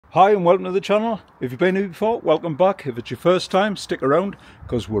Hi and welcome to the channel. If you've been here before, welcome back. If it's your first time, stick around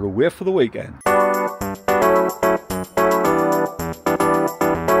because we're away for the weekend.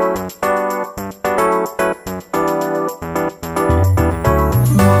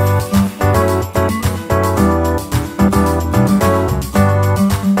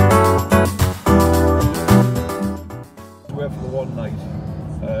 Away for the one night.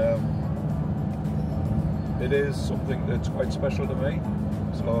 It is something that's quite special to me.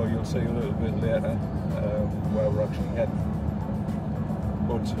 So you'll see a little bit later where we're actually heading.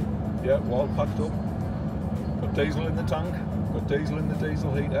 But yeah, we're all packed up. Got diesel in the tank, got diesel in the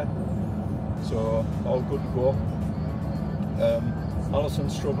diesel heater. So all good to go.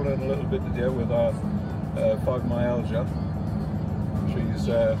 Alison's struggling a little bit today with her fibromyalgia. She's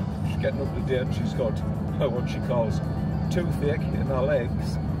getting up to date. She's got what she calls toothache in her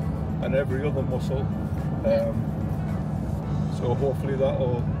legs and every other muscle. So hopefully that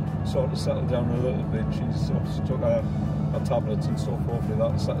will sort of settle down a little bit. She's obviously took her tablets and stuff. Hopefully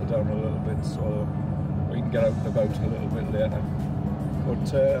that'll settle down a little bit so we can get out and about a little bit later.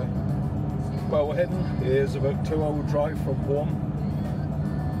 But where we're heading is about a 2-hour drive from home.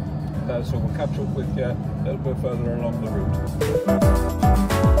 So we'll catch up with you a little bit further along the route.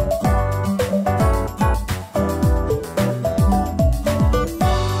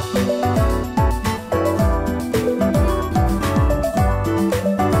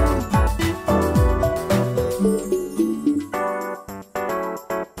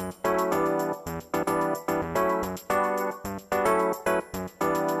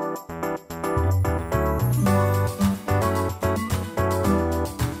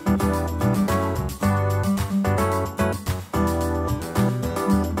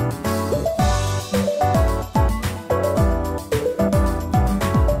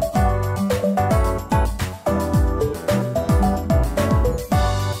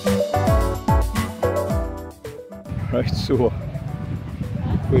 Right, so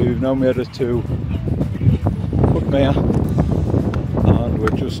we've now made it to buttermere and we're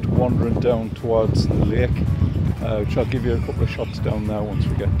just wandering down towards the lake, which I'll give you a couple of shots down there once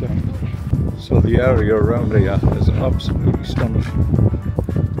we get down. So the area around here is absolutely stunning.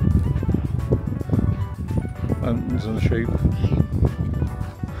 Mountains and sheep.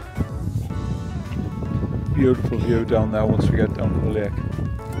 Beautiful view down there once we get down to the lake.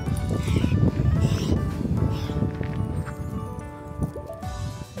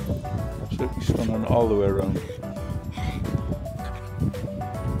 Absolutely stunning all the way around.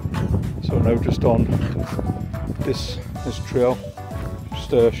 So now just on this trail,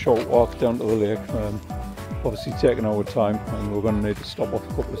 just a short walk down to the lake. Obviously taking our time, and we're going to need to stop off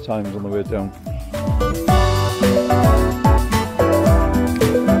a couple of times on the way down.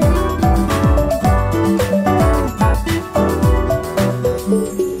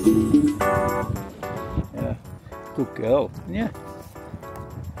 Yeah, good girl. Yeah.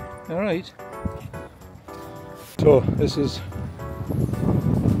 Alright, so this is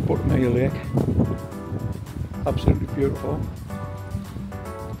Buttermere Lake, absolutely beautiful,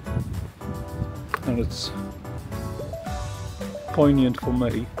 and it's poignant for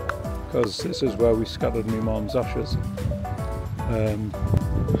me because this is where we scattered my mum's ashes.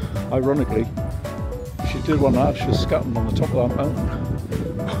 Ironically, she did want her ashes scattered on the top of that mountain,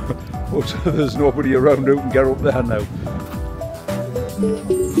 but there's nobody around who can get up there now.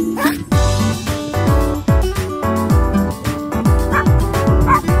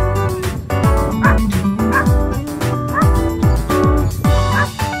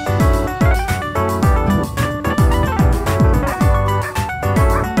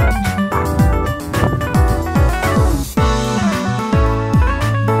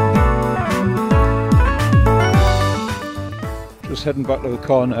 Just heading back to the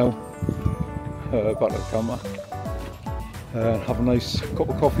car now, back to the camera. Have a nice cup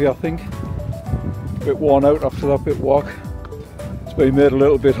of coffee, I think. A bit worn out after that bit walk. It's been made a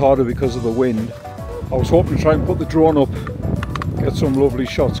little bit harder because of the wind. I was hoping to try and put the drone up, get some lovely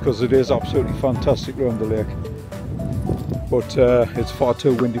shots because it is absolutely fantastic around the lake. But it's far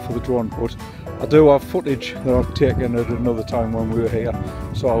too windy for the drone. But I do have footage that I've taken at another time when we were here,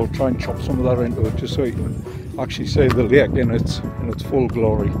 so I'll try and chop some of that into it just so you can actually see the lake in its full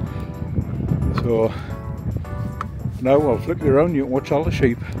glory. So now I'll flip you around, you can watch all the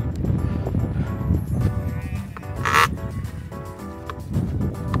sheep.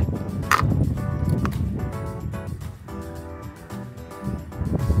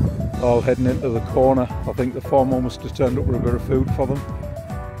 All heading into the corner. I think the farmer must have turned up with a bit of food for them.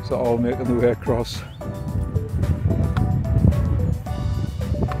 So all making their way across.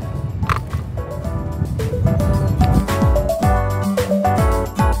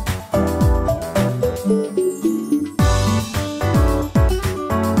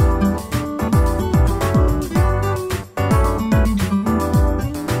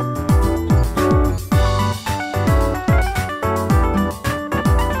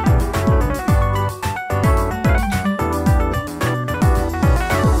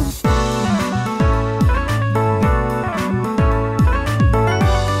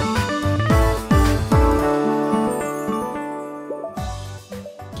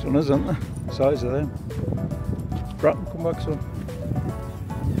 Stunners, aren't they? The size of them. Bratton, come back, son.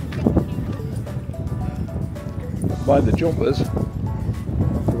 Mind the jumpers.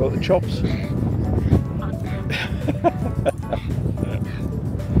 What about the chops?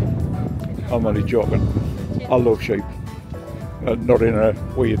 I'm only joking. I love sheep. Not in a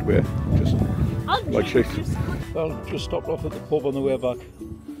weird way, just like sheep. Well, just stopped off at the pub on the way back.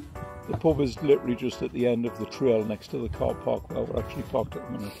 The pub is literally just at the end of the trail next to the car park where we're actually parked at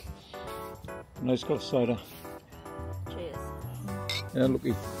the minute. Nice glass cider. Cheers. Yeah, look,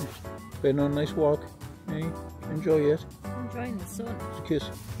 you've been on a nice walk. Hey, enjoy it. Enjoying the sun. Just a kiss.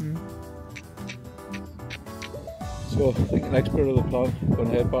 So I think the next bit of the plan, I'm going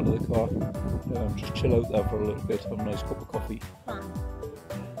to head back to the car, just chill out there for a little bit, have a nice cup of coffee.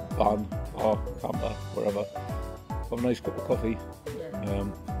 Van or camper, wherever. Have a nice cup of coffee. Yeah.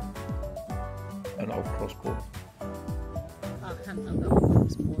 And I'll crossbow. I can't have all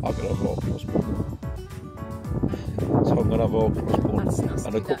crossbow. I'm going to have all crossbow. So I'm going to have all crossbow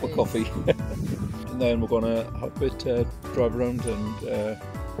and a cup of coffee. And then we're going to have a bit drive around and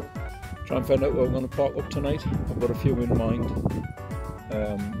try and find out where we're going to park up tonight. I've got a few in mind.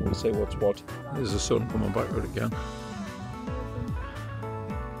 We'll see what's what. There's the sun coming back out again.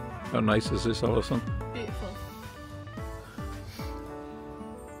 How nice is this, Alison? Beautiful.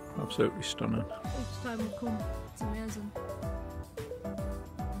 Absolutely stunning. Each time we come, it's amazing.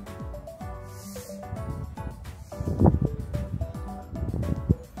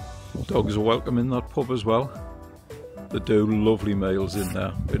 Dogs are welcome in that pub as well. They do lovely meals in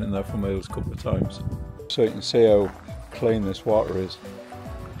there. Been in there for meals a couple of times. So you can see how clean this water is.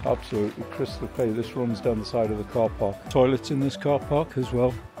 Absolutely crystal clear. This runs down the side of the car park. Toilets in this car park as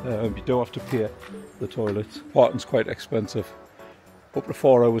well. You do have to pay the toilets. Parking's quite expensive. Up to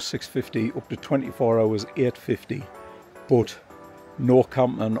 4 hours $6.50, up to 24 hours $8.50. But no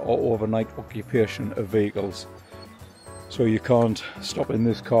camping or overnight occupation of vehicles. So you can't stop in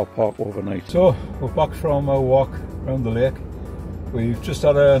this car park overnight. So we're back from our walk around the lake. We've just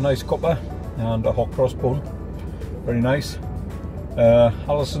had a nice cuppa and a hot cross bun. Very nice.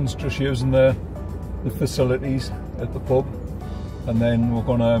 Alison's just using the facilities at the pub, and then we're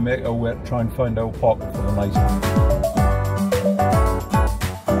going to make our way to try and find our parking for the night.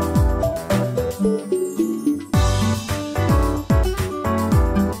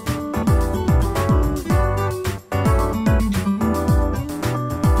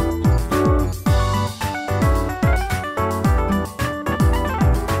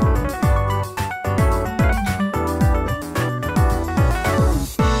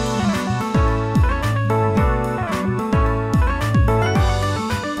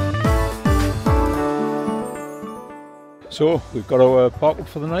 So we've got our park up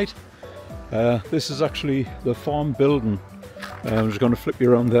for the night. This is actually the farm building. I'm just going to flip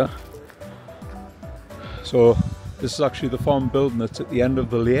you around there. So this is actually the farm building that's at the end of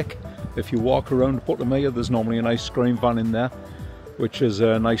the lake. If you walk around Buttermere, there's normally a nice screen van in there, which is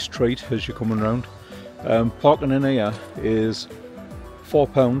a nice treat as you're coming around. Parking in here is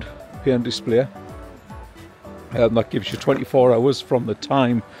 £4 pay and display. That gives you 24 hours from the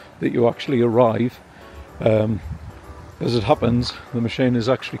time that you actually arrive. As it happens, the machine is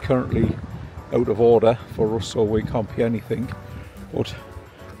actually currently out of order for us, so we can't pay anything. But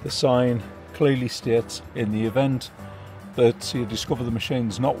the sign clearly states, in the event that you discover the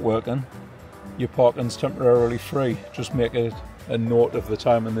machine's not working, your parking's temporarily free. Just make a note of the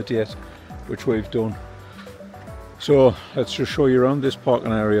time and the date, which we've done. So let's just show you around this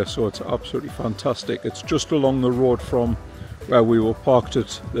parking area. So it's absolutely fantastic. It's just along the road from where we were parked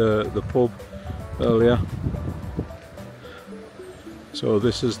at the pub earlier. So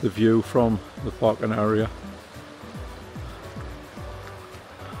this is the view from the parking area.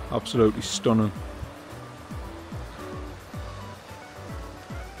 Absolutely stunning.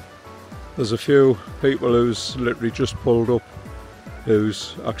 There's a few people who's literally just pulled up,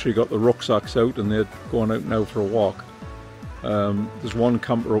 who's actually got the rucksacks out and they're going out now for a walk. There's one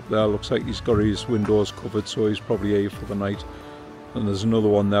camper up there, looks like he's got his windows covered, so he's probably here for the night. And there's another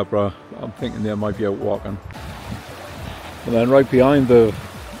one there, bro. I'm thinking they might be out walking. And then right behind the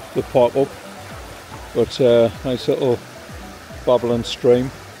park up, got a nice little babbling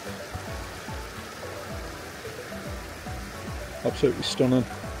stream. Absolutely stunning.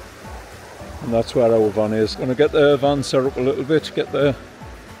 And that's where our van is. Going to get the van set up a little bit, get the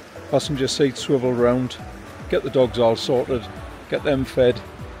passenger seat swiveled around, get the dogs all sorted, get them fed,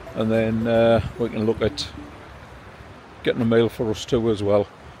 and then we can look at getting a meal for us too as well,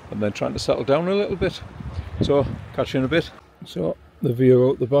 and then trying to settle down a little bit. So catch you in a bit. So the view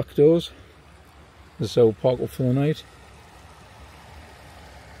out the back doors. This is our park up for the night.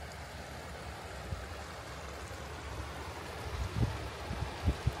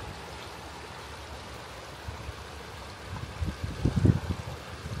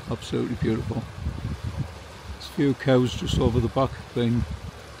 absolutely beautiful. There's a few cows just over the back been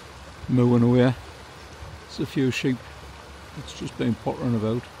mooing away. There's a few sheep that's just been pottering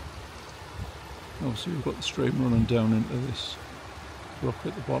about. Obviously we've got the stream running down into this rock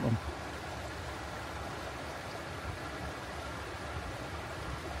at the bottom.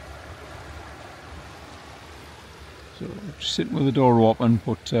 So just sitting with the door open,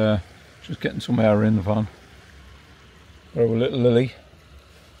 but just getting some air in the van. Got our little Lily.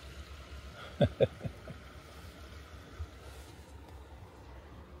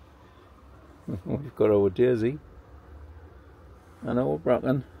 We've got our Daisy and our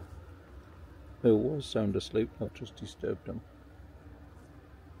Bracken, who was sound asleep. I've just disturbed him.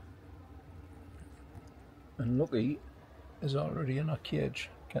 And Lucky is already in a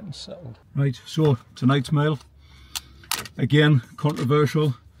cage, getting settled. Right, so tonight's meal, again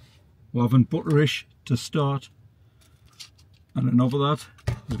controversial. We're having butterish to start, and enough of that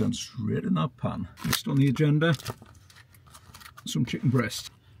is going straight in that pan. Next on the agenda, some chicken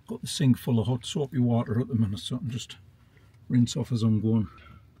breast. Got the sink full of hot soapy water at the minute, so I can just rinse off as I'm going.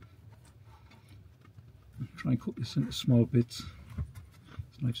 Try and cut this into small bits.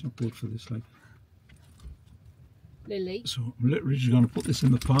 This knife's not good for this, like. Lily. So I'm literally just going to put this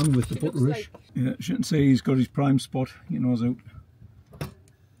in the pan with the butterish. Like... Yeah, as you can see, he's got his prime spot. He knows out.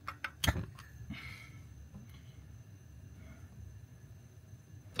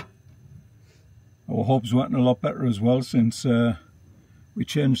 Our hob's working a lot better as well since we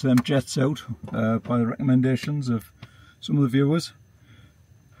changed them jets out by the recommendations of some of the viewers.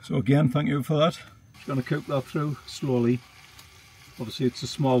 So again, thank you for that. Just going to cook that through slowly. Obviously it's a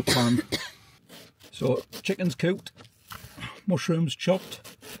small pan. So chicken's cooked, mushrooms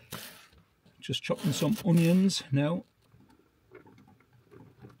chopped. Just chopping some onions now.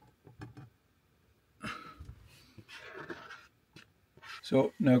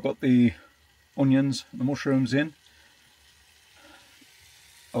 So now I've got the onions and the mushrooms in.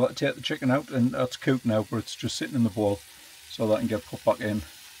 I'll take the chicken out, and that's cooked now, but it's just sitting in the bowl so that can get put back in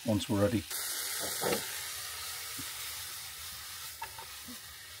once we're ready.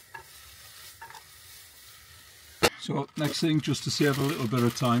 So next thing, just to save a little bit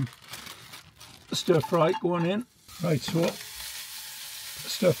of time, stir fry going in. Right, so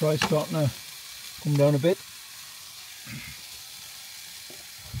stir fry starting to come down a bit.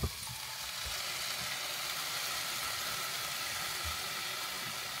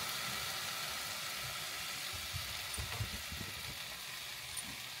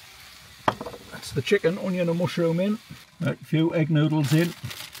 That's the chicken, onion and mushroom in. Right, a few egg noodles in.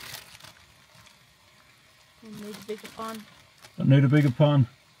 Need a bigger pan. Don't need a bigger pan.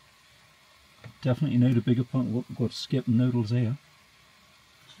 Definitely need a bigger pan. We've got skipping noodles here.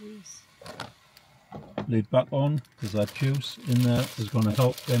 Jeez. Lid back on, because that juice in there is going to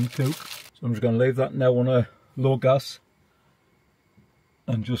help them cook. So I'm just going to leave that now on a low gas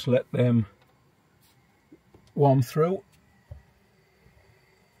and just let them warm through.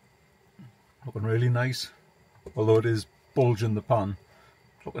 Looking really nice, although it is bulging the pan.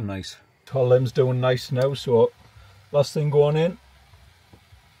 Looking nice. All them's doing nice now, so last thing going in,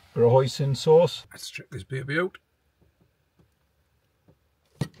 for a hoisin sauce. Let's check this baby out.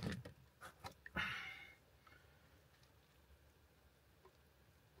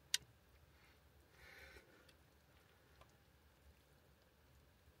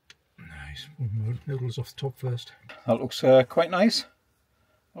 Nice. Noodles off the top first. That looks quite nice.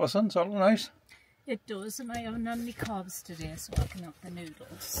 Listen, does that look nice? It does, and I haven't had any carbs today, so I can have the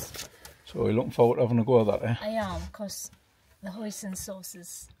noodles. So you're looking forward to having a go at that, eh? I am, because the hoisin sauce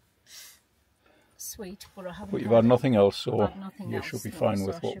is sweet, but I haven't. But you've had nothing else, so you should be fine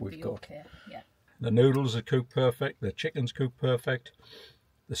with what we've got. Okay. Yeah. The noodles are cooked perfect, the chicken's cooked perfect,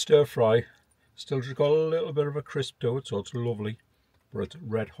 the stir fry still just got a little bit of a crisp to it, so it's lovely, but it's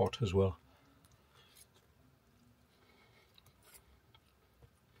red hot as well.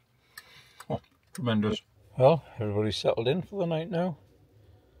 Oh, tremendous. Well, everybody's settled in for the night now.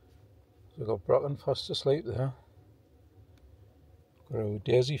 We've got Bracken fast asleep there. Got our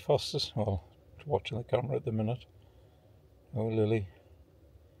Daisy fast asleep, well, watching the camera at the minute. Oh, Lily.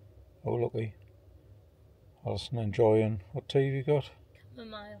 Oh, Lucky. Alison enjoying, what tea have you got?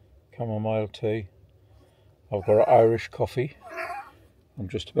 Chamomile. Chamomile tea. I've got Irish coffee. I'm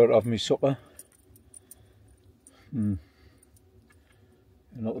just about to have my supper. Not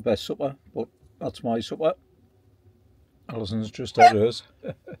the best supper, but that's my supper. Alison's just had hers.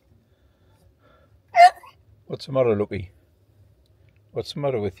 What's the matter, Lucky? What's the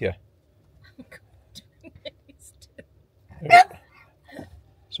matter with you?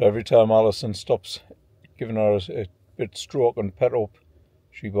 So every time Alison stops giving her a bit stroke and pet up,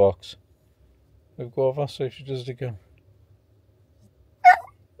 She barks. We've got off, so she does it again.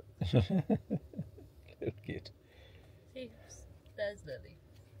 Little kid. There's Lily.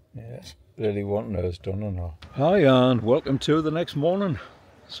 Yeah, Lily wanting hers done and all. Hi and welcome to the next morning.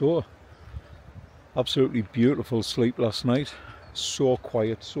 So, absolutely beautiful sleep last night. So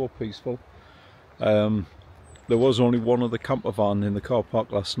quiet, so peaceful. There was only one other camper van in the car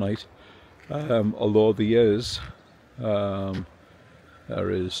park last night. Although there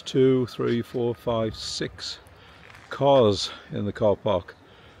is 2, 3, 4, 5, 6 cars in the car park.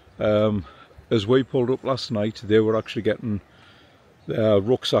 As we pulled up last night, they were actually getting their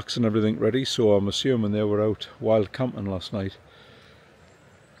rucksacks and everything ready, so I'm assuming they were out wild camping last night.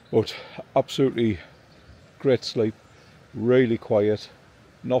 But absolutely great sleep, really quiet,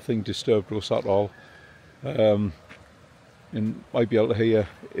 nothing disturbed us at all. And might be able to hear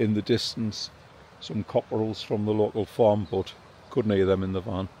in the distance some cockerels from the local farm, but couldn't hear them in the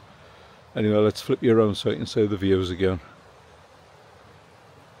van. Anyway, let's flip you around so you can see the views again.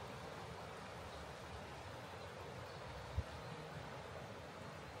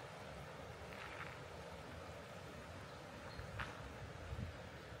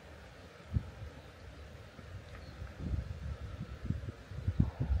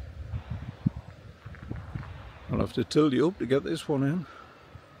 I'll have to tilt you up to get this one in.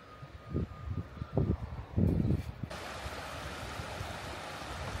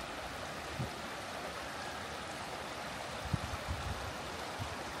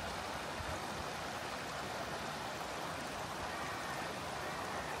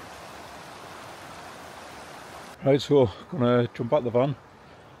 Right, so gonna jump out the van,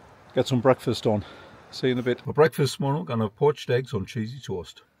 get some breakfast on. See you in a bit. For breakfast tomorrow, gonna have poached eggs on cheesy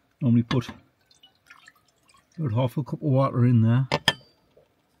toast. Normally put about half a cup of water in there.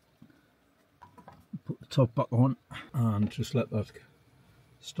 Put the top back on and just let that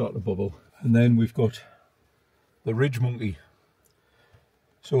start to bubble. And then we've got the ridge monkey.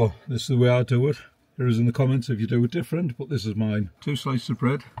 So this is the way I do it. There is in the comments if you do it different, but this is mine. 2 slices of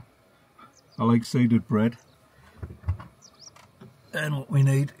bread. I like seeded bread. And what we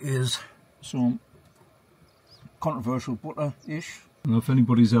need is some controversial butter-ish. Now if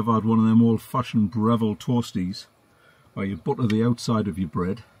anybody's ever had one of them old-fashioned Breville toasties where you butter the outside of your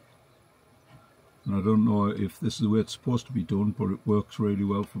bread, and I don't know if this is the way it's supposed to be done, but it works really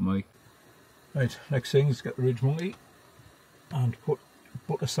well for me. Right, next thing is get the ridge monkey and put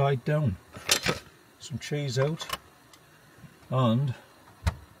butter side down, some cheese out, and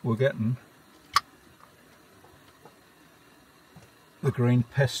we're getting the green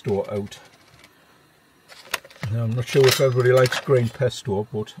pesto out. Now, I'm not sure if everybody likes green pesto,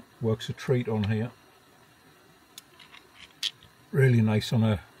 but works a treat on here. Really nice on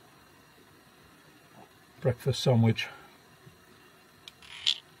a breakfast sandwich.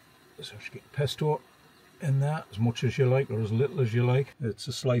 So just get pesto in there as much as you like or as little as you like. It's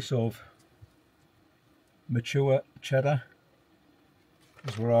a slice of mature cheddar,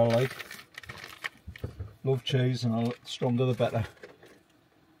 is what I like. Love cheese, and the stronger the better.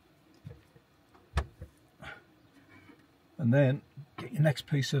 And then get your next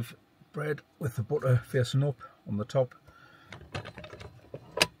piece of bread with the butter facing up on the top.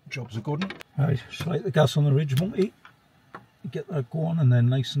 Job's a good one. Right, just light the gas on the ridge monkey. Get that going, and then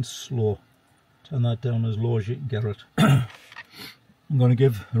nice and slow. Turn that down as low as you can get it. I'm going to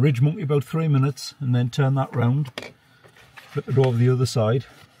give the ridge monkey about 3 minutes and then turn that round. Flip it over the other side.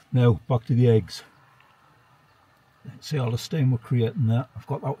 Now back to the eggs. See all the steam we're creating there. I've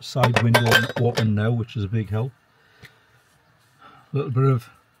got that side window open now, which is a big help. A little bit of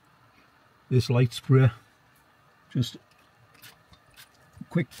this light spray, just a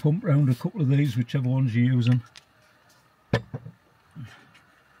quick pump round a couple of these, whichever ones you're using.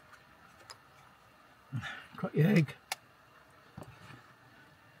 Crack your egg.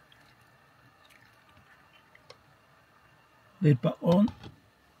 Lid back on.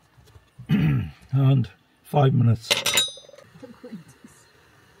 And 5 minutes.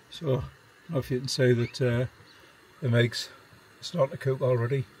 So, I don't know if you can see that the eggs starting to cook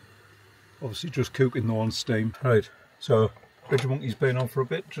already. Obviously just cooking though on steam. Right, so ridge monkey's been on for a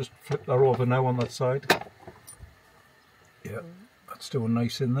bit. Just flip that over now on that side. Yeah, that's doing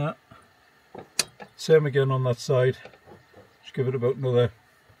nice in there. Same again on that side. Just give it about another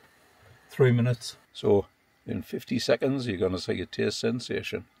 3 minutes. So in 50 seconds you're going to see a taste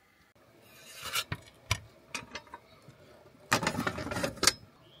sensation.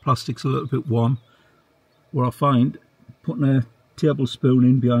 Plastic's a little bit warm. What I find, putting a tablespoon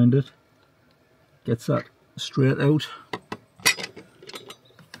in behind it gets that straight out.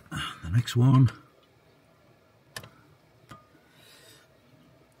 The next one.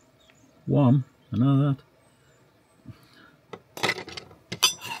 warm, I know that.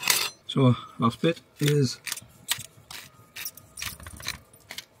 So last bit is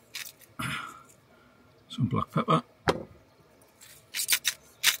some black pepper, a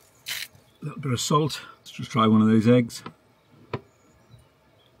little bit of salt. Let's just try one of these eggs.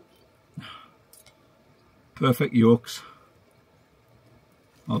 Perfect yolks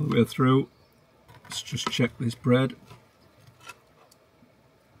all the way through. Let's just check this bread.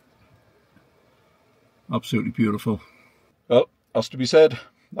 Absolutely beautiful. Well, has to be said,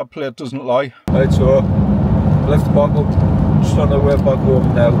 that plate doesn't lie. Right, so left the back up, just on our way back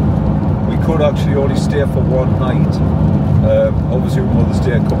home now. We could actually only stay for one night. Obviously with Mother's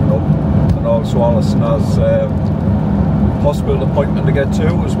Day coming up, and also Alison has hospital appointment to get to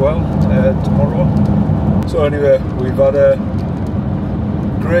as well tomorrow. So anyway, we've had a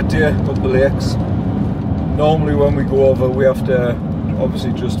great day up the lakes. Normally when we go over we have to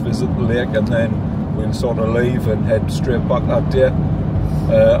obviously just visit the lake and then we'll sort of leave and head straight back that day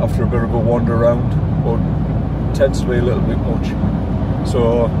after a bit of a wander around, but it tends to be a little bit much.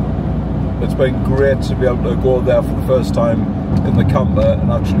 So it's been great to be able to go there for the first time in the camper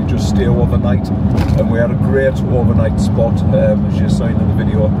and actually just stay overnight, and we had a great overnight spot as you've seen in the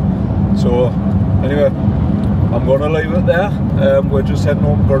video. So anyway, I'm going to leave it there. We're just heading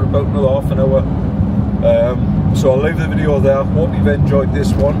home, got about another half an hour. So I'll leave the video there. Hope you've enjoyed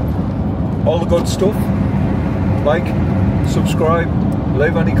this one. All the good stuff. Like, subscribe,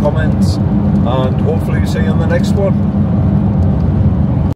 leave any comments, and hopefully see you in the next one.